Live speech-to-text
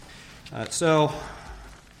So,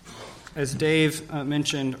 as Dave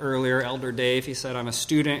mentioned earlier, Elder Dave, he said, I'm a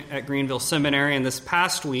student at Greenville Seminary, and this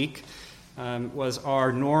past week was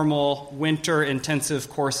our normal winter intensive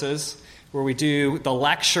courses, where we do the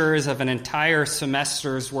lectures of an entire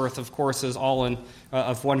semester's worth of courses,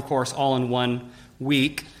 of one course, all in 1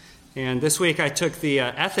 week. And this week I took the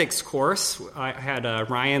ethics course. I had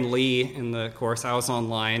Ryan Lee in the course. I was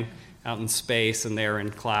online out in space, and they were in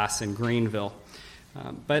class in Greenville.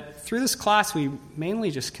 But through this class, we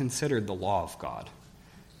mainly just considered the law of God,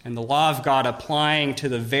 and the law of God applying to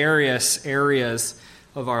the various areas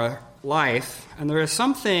of our life. And there is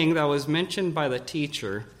something that was mentioned by the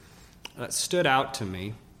teacher that stood out to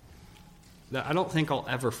me that I don't think I'll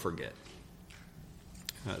ever forget.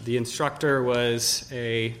 The instructor was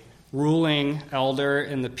a ruling elder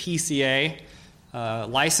in the PCA,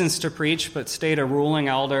 licensed to preach, but stayed a ruling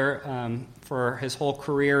elder for his whole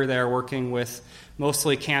career there, working with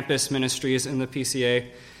mostly campus ministries in the PCA.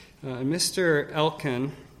 Mr.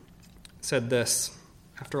 Elkin said this.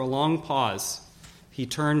 After a long pause, he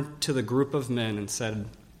turned to the group of men and said,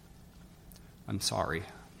 "I'm sorry."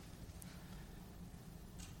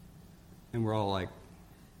 And we're all like,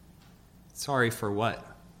 "Sorry for what?"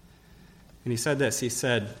 And he said this. He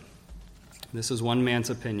said, this is one man's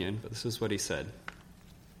opinion, but this is what he said.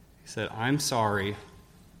 He said, "I'm sorry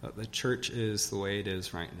that the church is the way it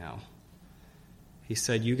is right now." He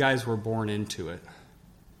said, "You guys were born into it,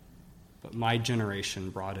 but my generation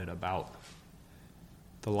brought it about.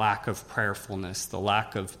 The lack of prayerfulness, the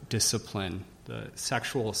lack of discipline, the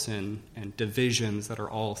sexual sin and divisions that are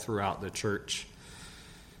all throughout the church."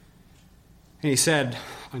 And he said,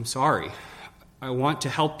 "I'm sorry. I want to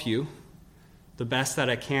help you the best that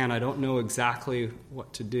I can. I don't know exactly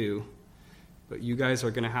what to do, but you guys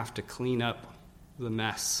are going to have to clean up the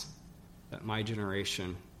mess that my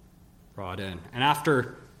generation brought in." And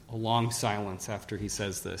after a long silence, after he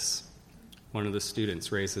says this, one of the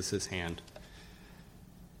students raises his hand.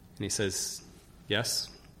 And he says, "Yes?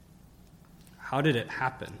 How did it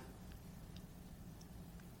happen?" And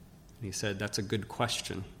he said, "That's a good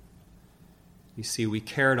question. You see, we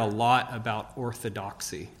cared a lot about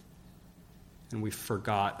orthodoxy, and we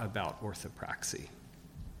forgot about orthopraxy."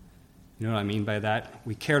 You know what I mean by that?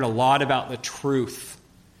 We cared a lot about the truth,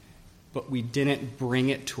 but we didn't bring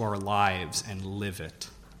it to our lives and live it.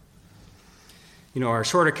 You know, our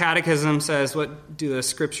shorter catechism says, what do the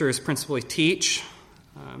scriptures principally teach?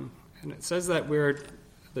 And it says that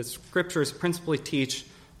the scriptures principally teach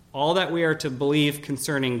all that we are to believe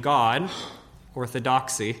concerning God,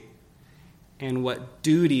 orthodoxy, and what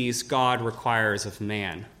duties God requires of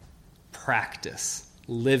man, practice,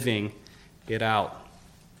 living it out.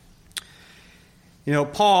 You know,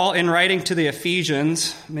 Paul, in writing to the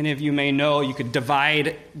Ephesians, many of you may know, you could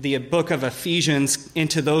divide the book of Ephesians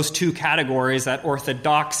into those two categories, that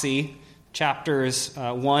orthodoxy, chapters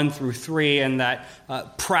 1 through 3, and that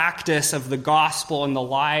practice of the gospel in the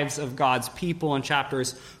lives of God's people in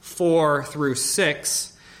chapters 4 through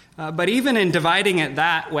 6. But even in dividing it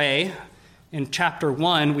that way, in chapter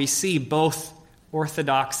 1, we see both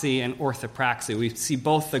orthodoxy and orthopraxy. We see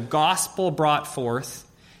both the gospel brought forth,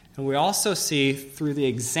 and we also see, through the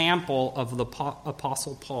example of the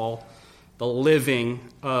Apostle Paul, the living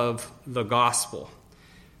of the gospel.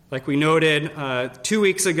 Like we noted 2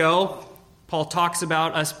 weeks ago, Paul talks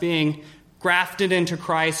about us being grafted into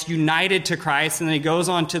Christ, united to Christ, and then he goes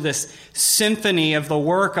on to this symphony of the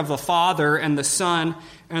work of the Father and the Son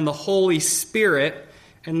and the Holy Spirit,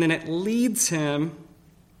 and then it leads him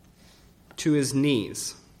to his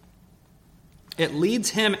knees. It leads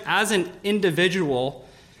him as an individual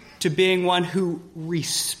to being one who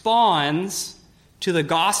responds to the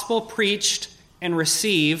gospel preached and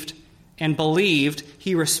received and believed.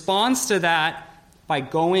 He responds to that by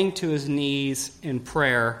going to his knees in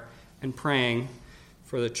prayer and praying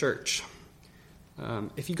for the church.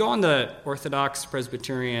 If you go on the Orthodox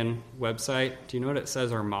Presbyterian website, do you know what it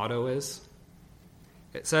says our motto is?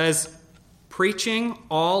 It says, "Preaching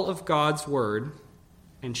all of God's word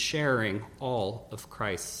and sharing all of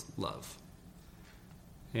Christ's love."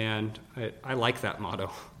 And I like that motto.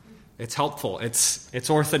 It's helpful. It's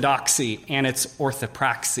orthodoxy and it's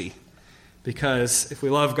orthopraxy. Because if we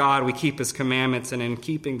love God, we keep his commandments, and in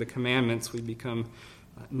keeping the commandments, we become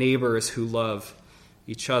neighbors who love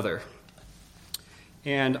each other.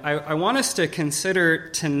 And I want us to consider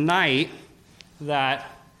tonight that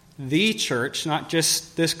the church, not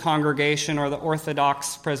just this congregation or the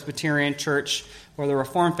Orthodox Presbyterian Church or the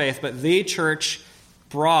Reformed faith, but the church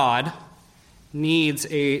broad needs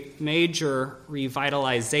a major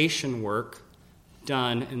revitalization work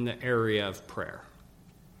done in the area of prayer.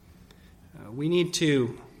 We need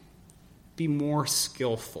to be more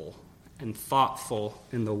skillful and thoughtful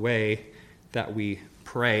in the way that we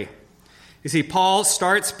pray. You see, Paul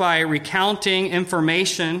starts by recounting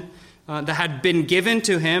information that had been given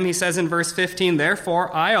to him. He says in verse 15,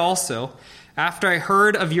 "Therefore I also, after I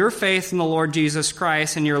heard of your faith in the Lord Jesus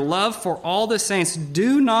Christ and your love for all the saints,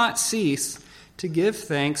 do not cease to give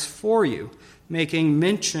thanks for you, making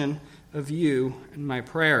mention of you in my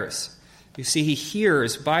prayers." You see, he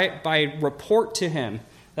hears by report to him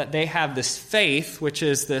that they have this faith, which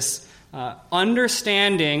is this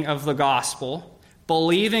understanding of the gospel,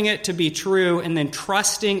 believing it to be true, and then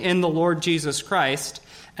trusting in the Lord Jesus Christ.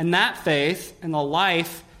 And that faith and the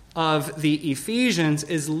life of the Ephesians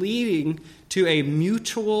is leading to a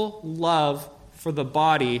mutual love for the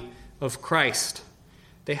body of Christ.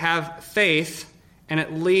 They have faith, and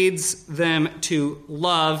it leads them to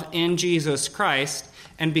love in Jesus Christ.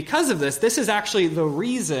 And because of this, this is actually the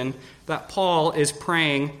reason that Paul is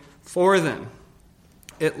praying for them.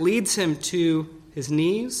 It leads him to his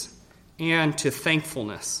knees and to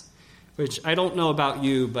thankfulness, which I don't know about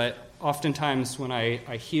you, but oftentimes when I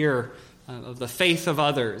hear of the faith of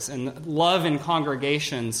others and love in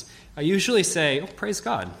congregations, I usually say, "Oh, praise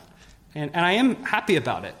God." And I am happy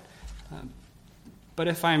about it. But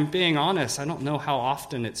if I'm being honest, I don't know how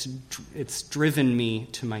often it's driven me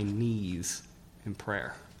to my knees in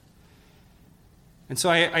prayer. And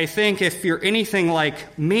so I think if you're anything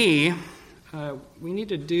like me, we need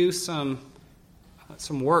to do some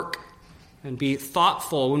work and be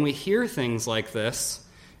thoughtful when we hear things like this.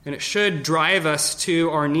 And it should drive us to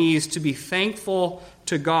our knees to be thankful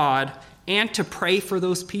to God and to pray for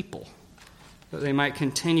those people, that they might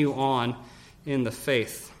continue on in the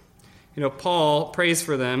faith. You know, Paul prays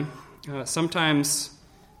for them. Sometimes,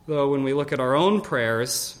 though, when we look at our own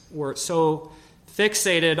prayers, we're so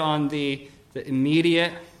fixated on the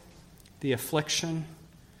immediate, the affliction,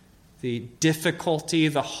 the difficulty,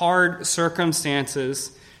 the hard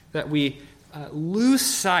circumstances, that we lose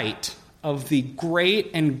sight of the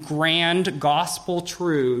great and grand gospel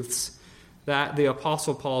truths that the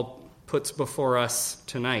Apostle Paul puts before us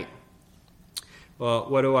tonight. Well,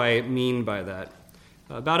 what do I mean by that?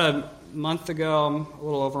 About a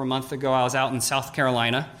little over a month ago, I was out in South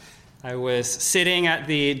Carolina. I was sitting at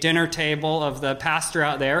the dinner table of the pastor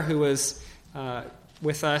out there who was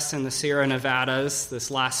with us in the Sierra Nevadas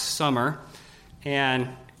this last summer. And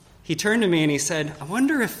he turned to me and he said, I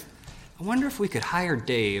wonder if we could hire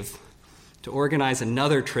Dave to organize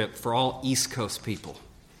another trip for all East Coast people.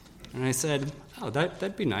 And I said, oh,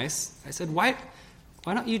 that'd be nice. I said, why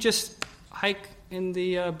don't you just hike in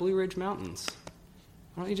the Blue Ridge Mountains?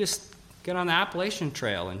 Why don't you just get on the Appalachian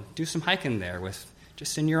Trail and do some hiking there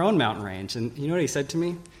just in your own mountain range? And you know what he said to me?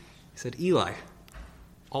 He said, Eli,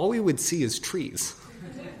 all we would see is trees.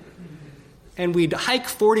 And we'd hike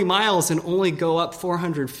 40 miles and only go up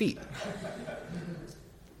 400 feet.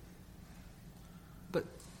 But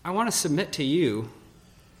I want to submit to you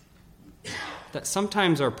that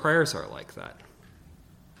sometimes our prayers are like that.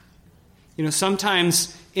 You know,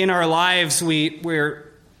 sometimes in our lives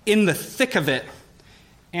we're in the thick of it,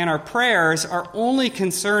 and our prayers are only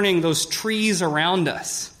concerning those trees around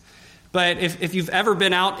us. But if you've ever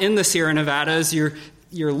been out in the Sierra Nevadas, you're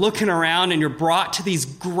looking around and you're brought to these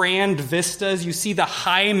grand vistas. You see the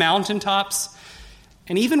high mountaintops.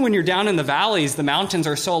 And even when you're down in the valleys, the mountains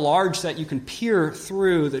are so large that you can peer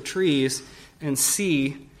through the trees and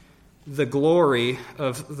see the glory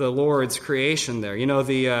of the Lord's creation there. You know,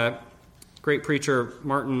 the great preacher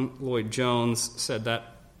Martin Lloyd-Jones said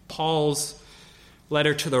that Paul's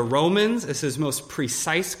letter to the Romans is his most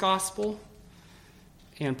precise gospel,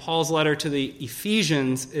 and Paul's letter to the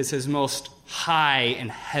Ephesians is his most high and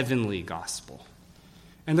heavenly gospel.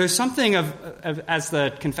 And there's something of, as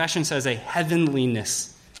the confession says, a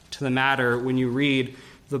heavenliness to the matter when you read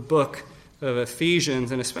the book of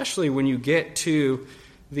Ephesians, and especially when you get to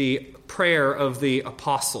the prayer of the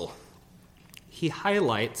apostle. He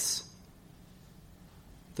highlights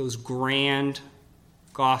those grand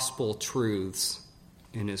gospel truths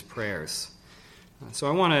in his prayers. So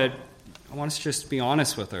I want us to just be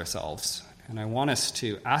honest with ourselves, and I want us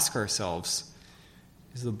to ask ourselves,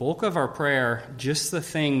 is the bulk of our prayer just the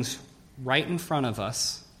things right in front of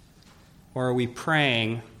us, or are we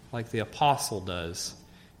praying like the apostle does?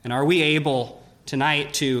 And are we able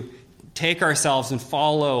tonight to take ourselves and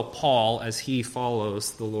follow Paul as he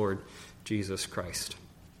follows the Lord Jesus Christ?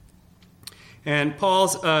 And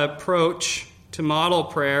Paul's approach to model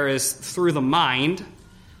prayer is through the mind.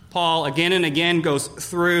 Paul again and again goes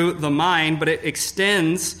through the mind, but it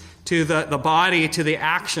extends to the body, to the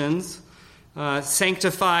actions.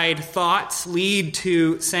 Sanctified thoughts lead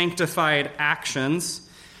to sanctified actions.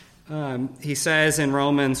 He says in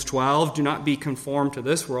Romans 12, do not be conformed to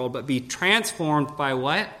this world, but be transformed by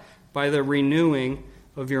what? By the renewing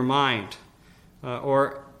of your mind.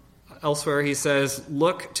 Or elsewhere he says,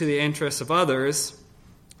 look to the interests of others,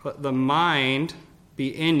 let the mind be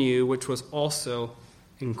in you, which was also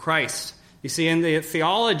in Christ. You see, in the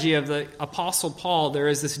theology of the Apostle Paul, there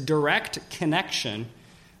is this direct connection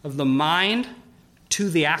of the mind to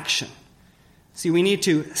the action. See, we need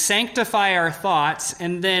to sanctify our thoughts,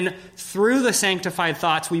 and then through the sanctified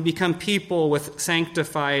thoughts, we become people with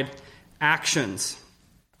sanctified actions.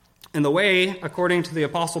 And the way, according to the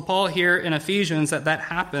Apostle Paul here in Ephesians, that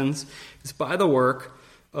happens is by the work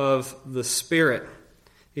of the Spirit.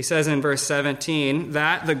 He says in verse 17,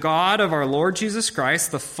 that the God of our Lord Jesus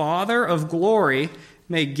Christ, the Father of glory,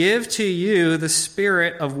 may give to you the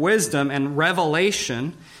spirit of wisdom and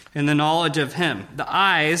revelation in the knowledge of him, the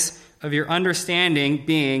eyes of your understanding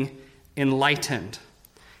being enlightened.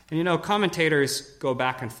 And commentators go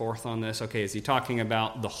back and forth on this. Okay, is he talking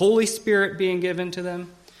about the Holy Spirit being given to them?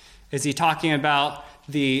 Is he talking about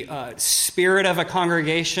the spirit of a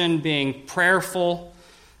congregation being prayerful?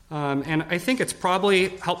 And I think it's probably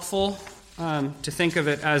helpful to think of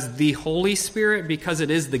it as the Holy Spirit because it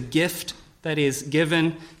is the gift that is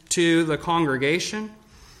given to the congregation.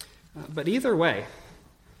 But either way,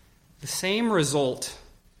 the same result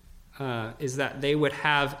is that they would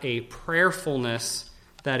have a prayerfulness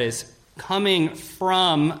that is coming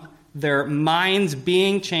from their minds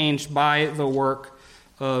being changed by the work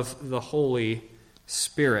of the Holy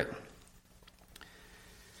Spirit.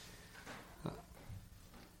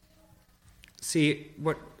 See,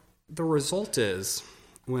 what the result is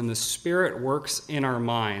when the Spirit works in our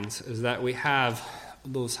minds is that we have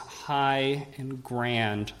those high and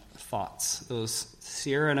grand thoughts, those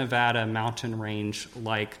Sierra Nevada mountain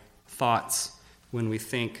range-like thoughts when we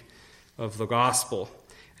think of the gospel.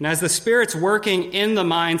 And as the Spirit's working in the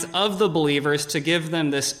minds of the believers to give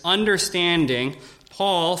them this understanding,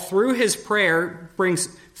 Paul, through his prayer, brings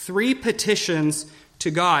 3 petitions to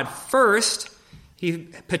God. First, he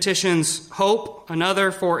petitions hope,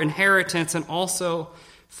 another for inheritance, and also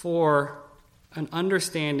for an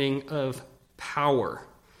understanding of power.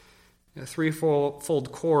 A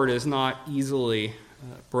threefold cord is not easily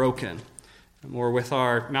broken. Or with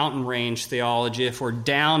our mountain range theology, if we're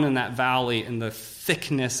down in that valley in the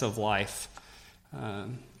thickness of life,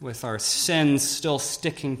 with our sins still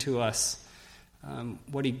sticking to us,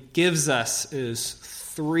 what he gives us is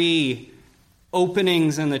 3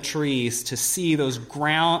 openings in the trees to see those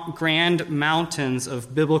grand mountains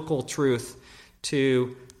of biblical truth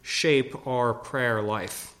to shape our prayer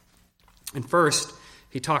life. And first,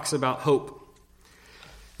 he talks about hope.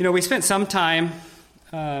 We spent some time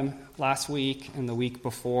last week and the week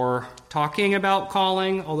before talking about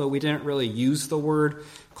calling, although we didn't really use the word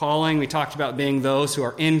calling. We talked about being those who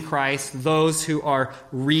are in Christ, those who are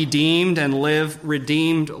redeemed and live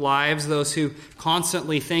redeemed lives, those who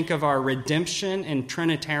constantly think of our redemption in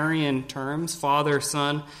Trinitarian terms, Father,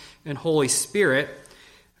 Son, and Holy Spirit.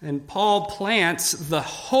 And Paul plants the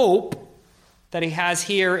hope that he has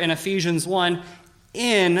here in Ephesians 1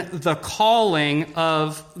 in the calling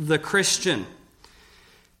of the Christian.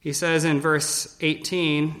 He says in verse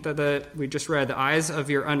 18 that we just read, the eyes of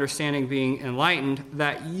your understanding being enlightened,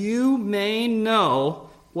 that you may know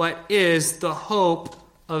what is the hope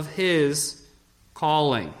of his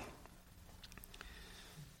calling.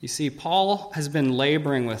 You see, Paul has been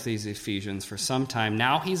laboring with these Ephesians for some time.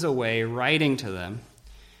 Now he's away writing to them.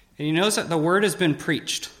 And he knows that the word has been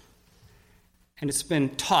preached and it's been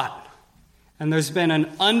taught. And there's been an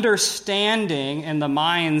understanding in the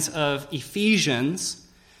minds of Ephesians,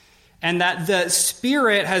 and that the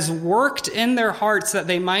Spirit has worked in their hearts that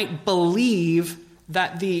they might believe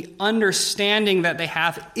that the understanding that they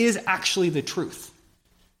have is actually the truth.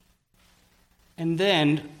 And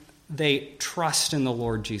then they trust in the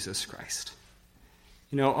Lord Jesus Christ.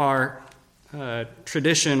 Our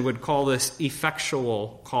tradition would call this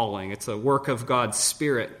effectual calling. It's a work of God's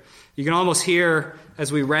Spirit. You can almost hear,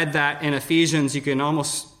 as we read that in Ephesians, you can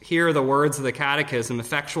almost hear the words of the Catechism.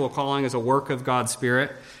 Effectual calling is a work of God's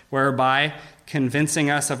Spirit, whereby convincing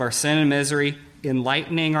us of our sin and misery,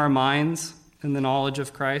 enlightening our minds in the knowledge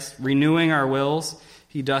of Christ, renewing our wills,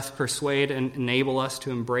 he doth persuade and enable us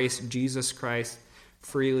to embrace Jesus Christ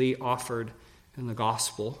freely offered in the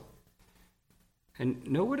gospel. And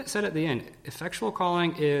note what it said at the end. Effectual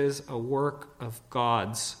calling is a work of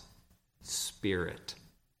God's Spirit.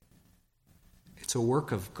 It's a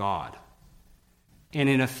work of God. And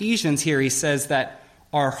in Ephesians here, he says that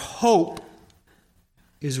our hope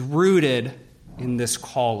is rooted in this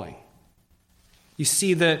calling. You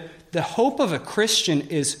see, the hope of a Christian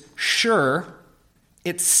is sure,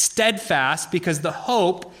 it's steadfast, because the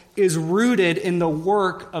hope is rooted in the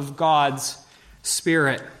work of God's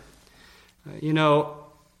Spirit. I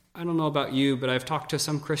don't know about you, but I've talked to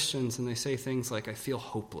some Christians and they say things like, I feel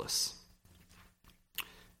hopeless.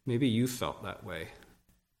 Maybe you felt that way.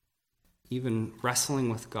 Even wrestling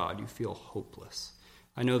with God, you feel hopeless.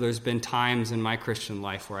 I know there's been times in my Christian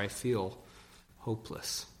life where I feel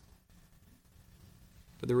hopeless.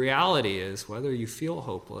 But the reality is, whether you feel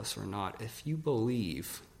hopeless or not, if you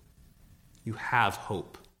believe, you have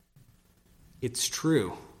hope. It's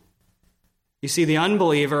true. You see, the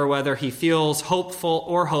unbeliever, whether he feels hopeful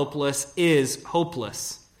or hopeless, is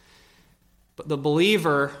hopeless. But the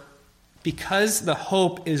believer, because the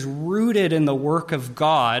hope is rooted in the work of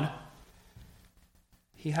God,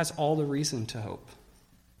 he has all the reason to hope.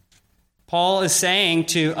 Paul is saying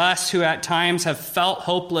to us who at times have felt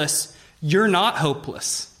hopeless, you're not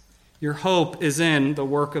hopeless. Your hope is in the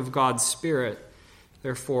work of God's Spirit.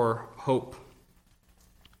 Therefore, hope.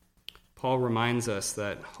 Paul reminds us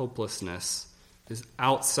that hopelessness is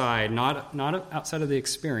outside, not outside of the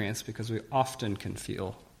experience, because we often can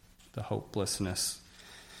feel the hopelessness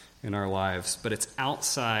in our lives, but it's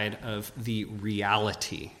outside of the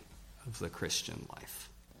reality of the Christian life.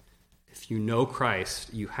 If you know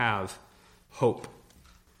Christ, you have hope.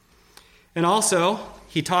 And also,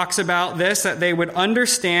 he talks about this, that they would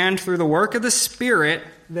understand through the work of the Spirit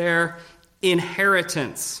their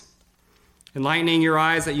inheritance, enlightening your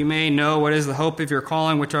eyes that you may know what is the hope of your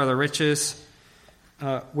calling, which are the riches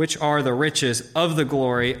of the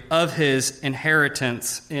glory of his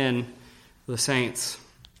inheritance in the saints.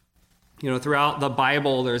 Throughout the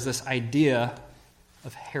Bible, there's this idea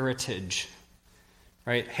of heritage,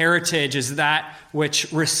 right? Heritage is that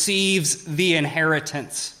which receives the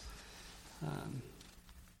inheritance.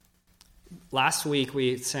 Last week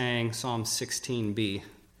we sang Psalm 16b,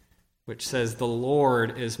 which says, "The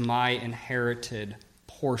Lord is my inherited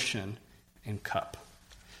portion and cup."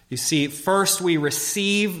 You see, first we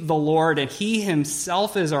receive the Lord, and he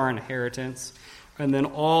himself is our inheritance, and then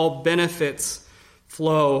all benefits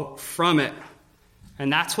flow from it.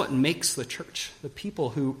 And that's what makes the church, the people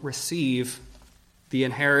who receive the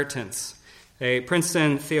inheritance. A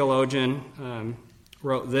Princeton theologian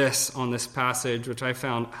wrote this on this passage, which I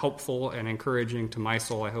found helpful and encouraging to my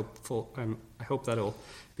soul. I hope that it'll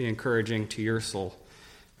be encouraging to your soul.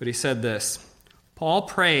 But he said this: Paul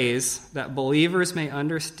prays that believers may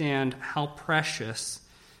understand how precious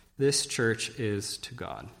this church is to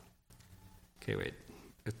God. Okay, wait.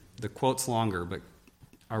 The quote's longer, but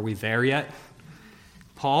are we there yet?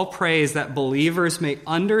 Paul prays that believers may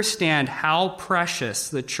understand how precious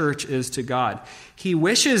the church is to God. He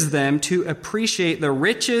wishes them to appreciate the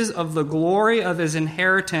riches of the glory of his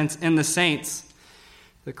inheritance in the saints.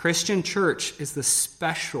 The Christian church is the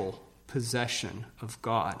special possession of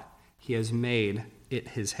God. He has made it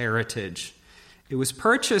his heritage. It was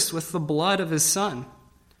purchased with the blood of his Son.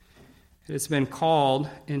 It has been called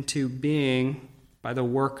into being by the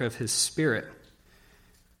work of his Spirit.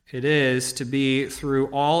 It is to be through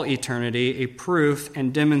all eternity a proof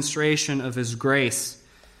and demonstration of his grace.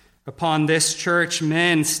 Upon this church,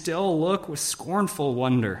 men still look with scornful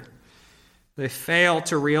wonder. They fail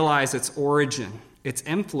to realize its origin, its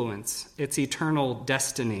influence, its eternal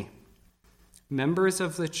destiny. Members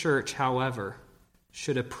of the church, however,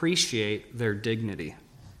 should appreciate their dignity.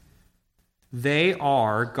 They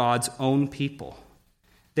are God's own people.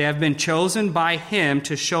 They have been chosen by him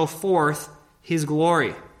to show forth his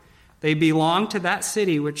glory. They belong to that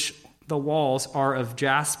city which the walls are of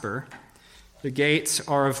jasper, the gates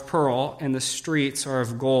are of pearl, and the streets are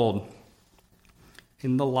of gold.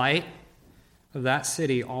 In the light of that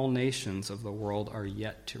city, all nations of the world are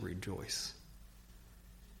yet to rejoice.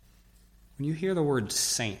 When you hear the word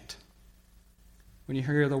saint, when you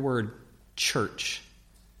hear the word church,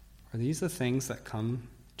 are these the things that come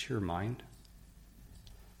to your mind?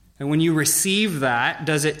 And when you receive that,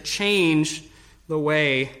 does it change the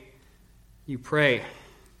way you pray?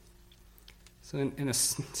 So in a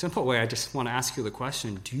simple way, I just want to ask you the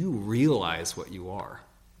question, do you realize what you are?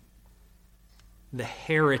 The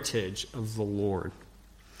heritage of the Lord.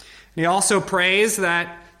 And he also prays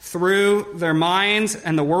that through their minds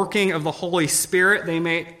and the working of the Holy Spirit, they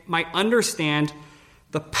might understand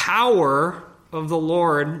the power of the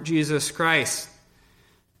Lord Jesus Christ.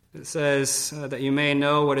 It says that you may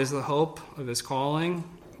know what is the hope of his calling,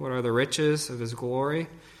 what are the riches of his glory,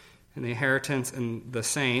 and the inheritance in the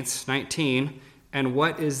saints. 19, and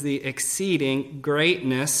what is the exceeding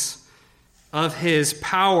greatness of his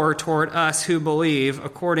power toward us who believe,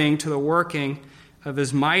 according to the working of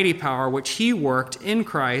his mighty power, which he worked in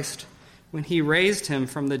Christ when he raised him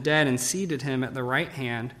from the dead and seated him at the right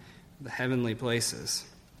hand of the heavenly places.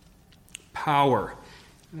 Power.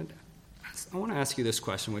 I want to ask you this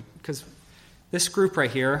question, because this group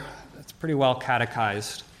right here, that's pretty well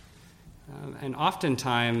catechized. And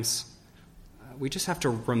oftentimes, we just have to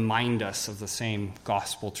remind us of the same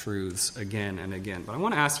gospel truths again and again. But I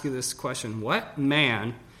want to ask you this question. What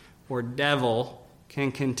man or devil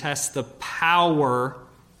can contest the power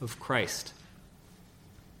of Christ?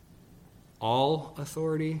 All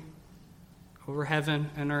authority over heaven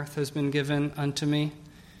and earth has been given unto me.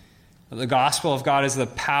 The gospel of God is the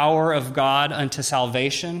power of God unto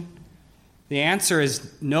salvation. The answer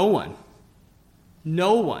is no one.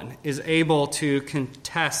 No one is able to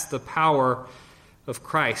contest the power of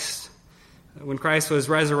Christ. When Christ was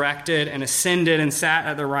resurrected and ascended and sat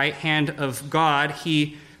at the right hand of God,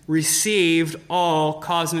 he received all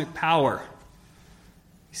cosmic power.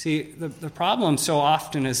 You see, the problem so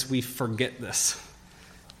often is we forget this.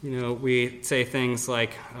 We say things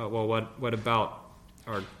like, what about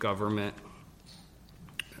our government?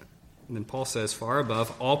 And then Paul says, far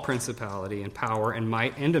above all principality and power and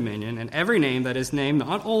might and dominion and every name that is named,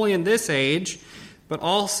 not only in this age, but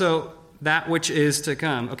also that which is to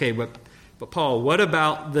come. Okay, but Paul, what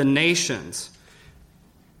about the nations?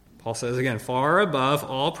 Paul says again, far above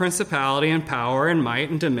all principality and power and might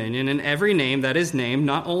and dominion and every name that is named,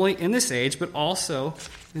 not only in this age, but also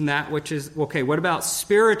in that which is... Okay, what about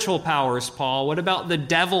spiritual powers, Paul? What about the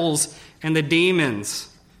devils and the demons?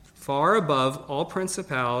 Far above all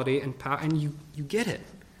principality and power. And you get it.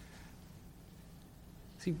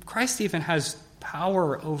 See, Christ even has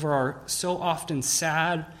power over our so often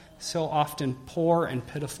sad, so often poor and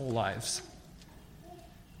pitiful lives.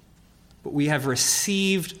 But we have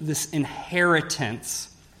received this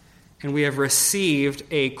inheritance, and we have received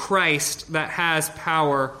a Christ that has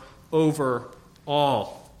power over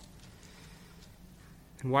all.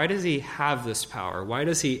 And why does he have this power? Why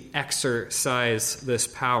does he exercise this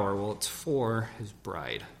power? Well, it's for his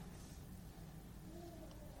bride.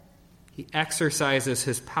 He exercises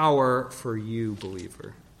his power for you,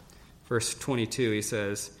 believer. Verse 22, he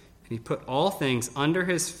says, and he put all things under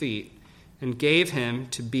his feet and gave him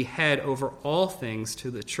to be head over all things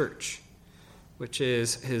to the church, which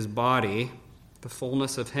is his body, the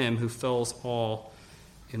fullness of him who fills all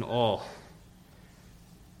in all.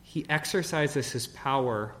 He exercises his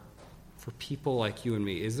power for people like you and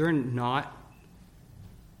me. Is there not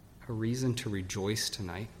a reason to rejoice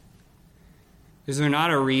tonight? Is there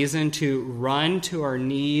not a reason to run to our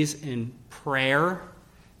knees in prayer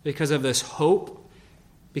because of this hope,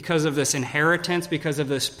 because of this inheritance, because of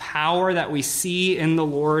this power that we see in the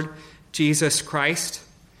Lord Jesus Christ?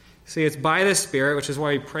 See, it's by the Spirit, which is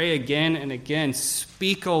why we pray again and again,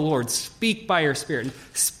 speak, O Lord, speak by your Spirit, and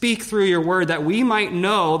speak through your word, that we might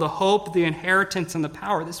know the hope, the inheritance, and the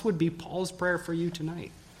power. This would be Paul's prayer for you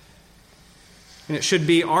tonight. And it should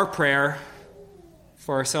be our prayer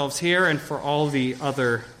for ourselves here and for all the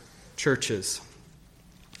other churches.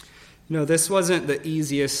 This wasn't the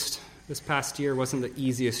easiest, this past year wasn't the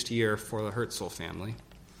easiest year for the Herzl family.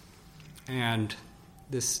 And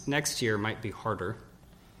this next year might be harder.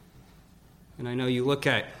 And I know you look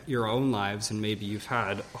at your own lives and maybe you've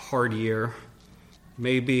had a hard year.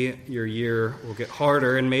 Maybe your year will get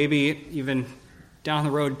harder, and maybe even down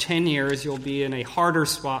the road 10 years you'll be in a harder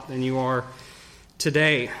spot than you are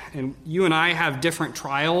today. And you and I have different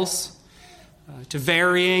trials to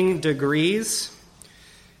varying degrees.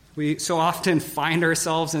 We so often find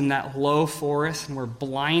ourselves in that low forest and we're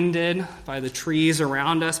blinded by the trees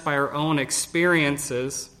around us, by our own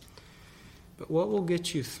experiences. But what will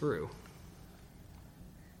get you through?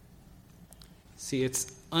 See,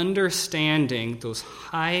 it's understanding those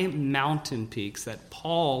high mountain peaks that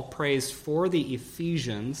Paul prays for the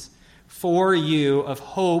Ephesians, for you, of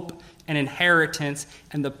hope and inheritance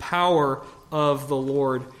and the power of the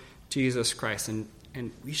Lord Jesus Christ. And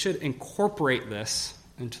we should incorporate this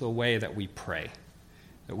into the way that we pray,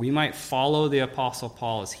 that we might follow the Apostle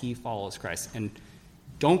Paul as he follows Christ. And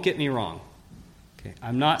don't get me wrong. Okay,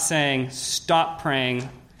 I'm not saying stop praying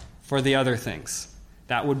for the other things.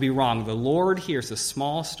 That would be wrong. The Lord hears the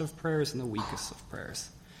smallest of prayers and the weakest of prayers.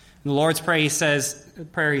 In the Lord's Prayer, he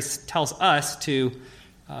tells us to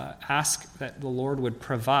ask that the Lord would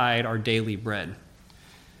provide our daily bread.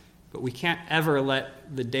 But we can't ever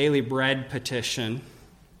let the daily bread petition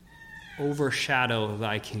overshadow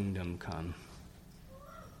thy kingdom come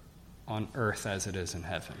on earth as it is in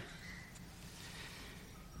heaven.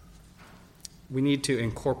 We need to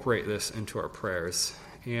incorporate this into our prayers.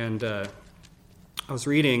 And I was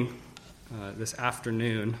reading this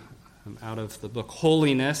afternoon out of the book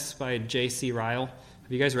Holiness by J.C. Ryle.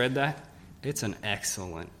 Have you guys read that? It's an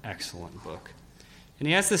excellent, excellent book. And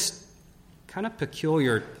he has this kind of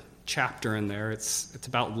peculiar chapter in there. It's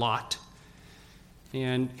about Lot.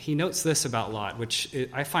 And he notes this about Lot, which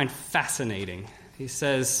I find fascinating. He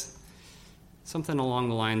says something along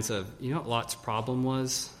the lines of, you know what Lot's problem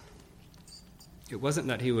was? It wasn't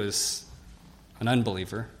that he was an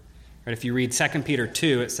unbeliever. Right? If you read 2 Peter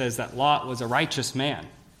 2, it says that Lot was a righteous man.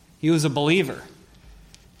 He was a believer.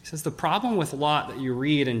 He says the problem with Lot that you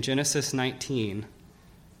read in Genesis 19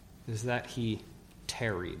 is that he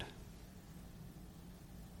tarried.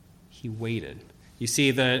 He waited. You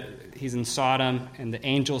see that he's in Sodom, and the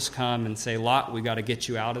angels come and say, Lot, we got to get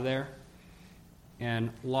you out of there.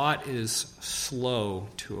 And Lot is slow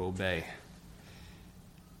to obey.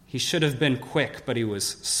 He should have been quick, but he was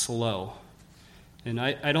slow. And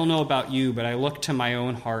I don't know about you, but I look to my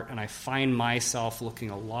own heart, and I find myself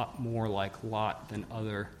looking a lot more like Lot than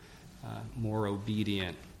other more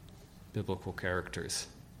obedient biblical characters.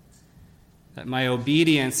 That my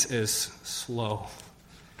obedience is slow.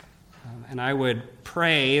 And I would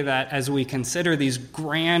pray that as we consider these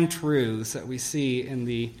grand truths that we see in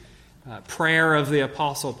the prayer of the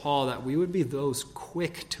Apostle Paul, that we would be those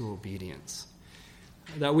quick to obedience.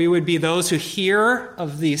 That we would be those who hear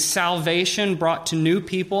of the salvation brought to new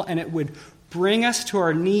people, and it would bring us to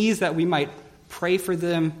our knees that we might pray for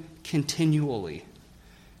them continually.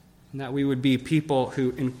 And that we would be people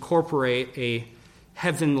who incorporate a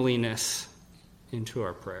heavenliness into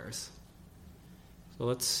our prayers. So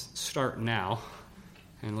let's start now,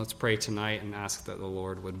 and let's pray tonight and ask that the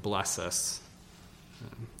Lord would bless us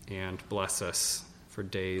and bless us for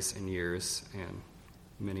days and years and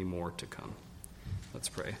many more to come. Let's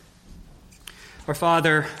pray. Our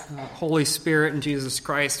Father, Holy Spirit, and Jesus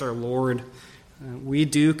Christ, our Lord, we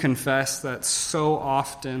do confess that so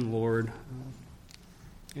often, Lord,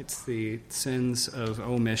 it's the sins of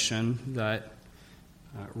omission that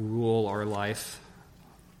rule our life.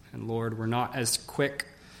 And Lord, we're not as quick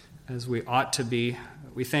as we ought to be.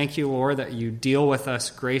 We thank you, Lord, that you deal with us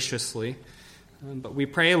graciously. But we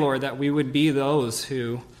pray, Lord, that we would be those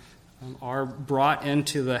who are brought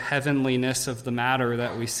into the heavenliness of the matter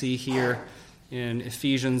that we see here in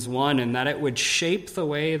Ephesians 1, and that it would shape the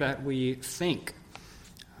way that we think,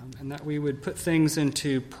 and that we would put things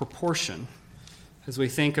into proportion as we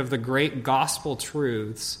think of the great gospel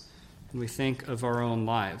truths and we think of our own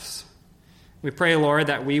lives. We pray, Lord,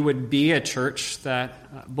 that we would be a church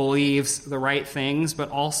that believes the right things but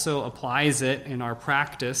also applies it in our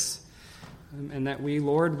practice, and that we,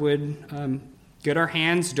 Lord, would get our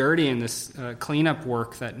hands dirty in this cleanup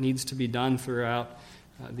work that needs to be done throughout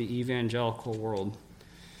the evangelical world.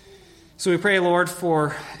 So we pray, Lord,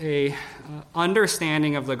 for a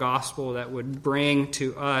understanding of the gospel that would bring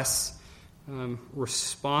to us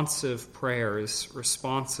responsive prayers,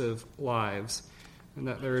 responsive lives, and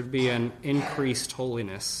that there would be an increased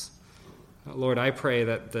holiness. Lord, I pray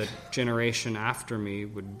that the generation after me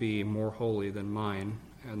would be more holy than mine,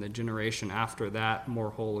 and the generation after that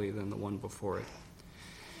more holy than the one before it.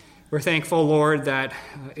 We're thankful, Lord, that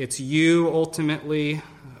it's you ultimately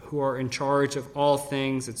who are in charge of all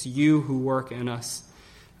things. It's you who work in us.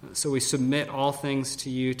 So we submit all things to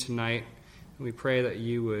you tonight, and we pray that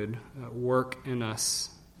you would work in us.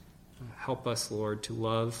 Help us, Lord, to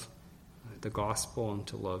love the gospel and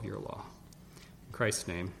to love your law. In Christ's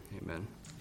name, amen.